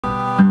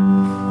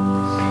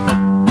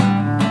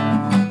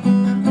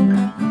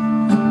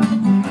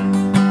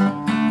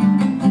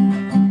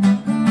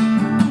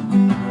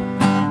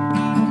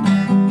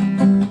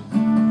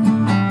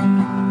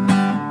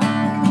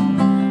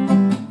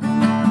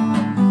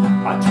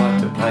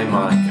play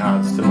my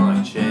cards to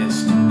my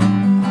chest.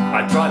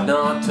 I tried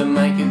not to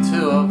make it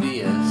too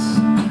obvious,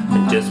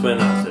 and just when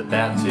I was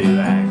about to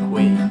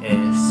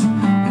acquiesce,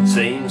 it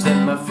seems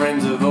that my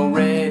friends have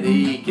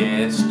already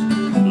guessed.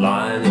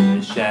 Lying in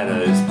the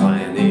shadows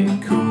playing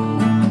it cool.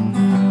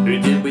 Who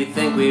did we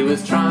think we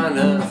was trying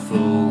to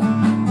fool?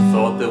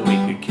 Thought that we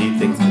could keep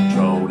things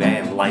controlled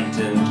and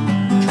latent,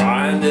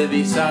 trying to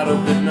be subtle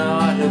but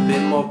not a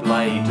bit more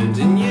blatant.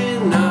 And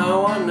you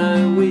know, I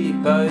know, we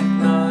both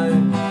know.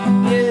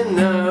 You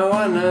know,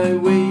 I know,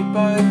 we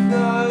both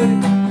know.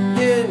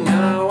 You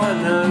know,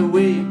 I know,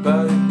 we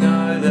both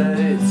know that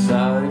it's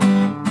so.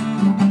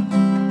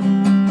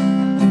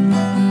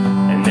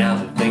 And now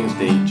that things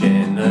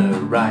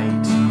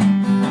degenerate,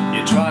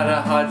 you try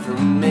to hide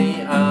from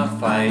me our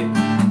fate.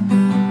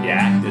 You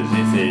act as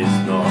if it's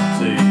not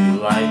too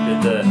late,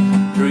 but the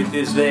truth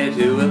is there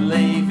to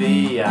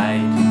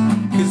alleviate.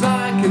 Cause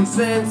I can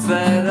sense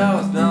that I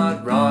was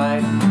not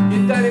right.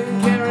 You don't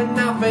even care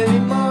enough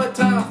anymore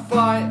to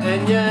fight,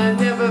 and you're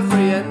never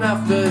free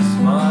enough to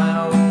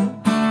smile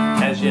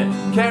as you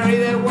carry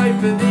that weight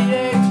for the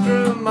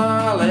extra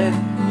mile. And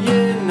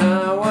you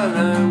know, I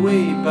know,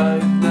 we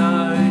both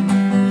know.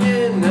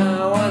 You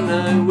know, I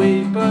know,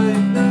 we both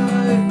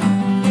know.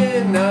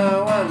 You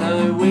know, I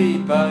know, we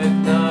both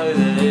know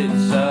that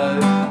it's so.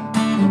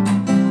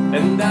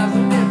 And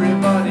doesn't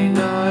everybody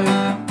know?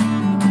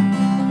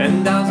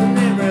 And doesn't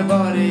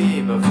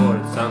everybody, before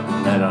it's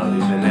something that I've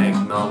even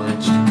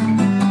acknowledged?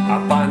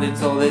 I find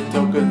it's all they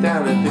talk of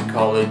down at the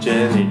college,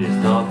 and it is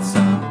not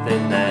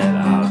something that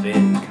I've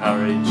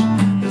encouraged.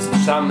 But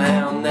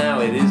somehow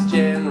now it is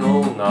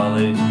general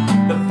knowledge.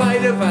 The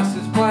fate of us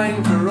is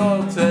plain for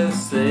all to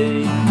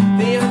see.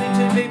 The only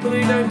two people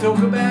who don't talk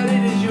about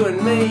it is you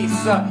and me.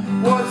 So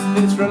what's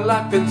this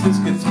reluctance, this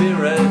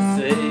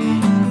conspiracy?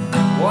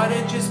 Why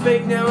don't you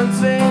speak now and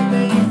set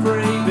me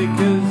free?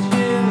 Because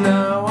you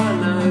know, I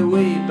know,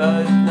 we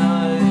both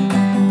know.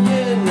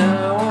 You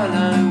know, I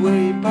know,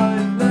 we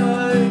both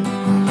know.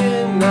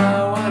 You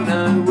know, I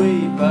know,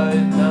 we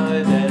both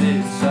know that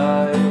it's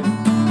so.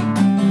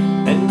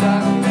 And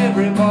doesn't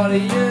everybody,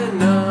 you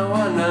know,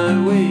 I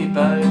know, we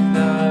both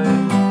know.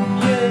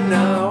 You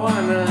know, I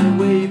know,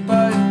 we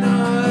both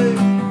know.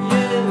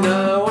 You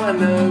know, I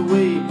know,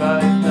 we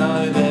both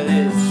know that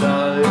it's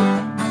so.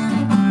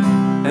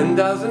 And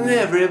doesn't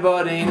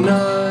everybody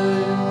know?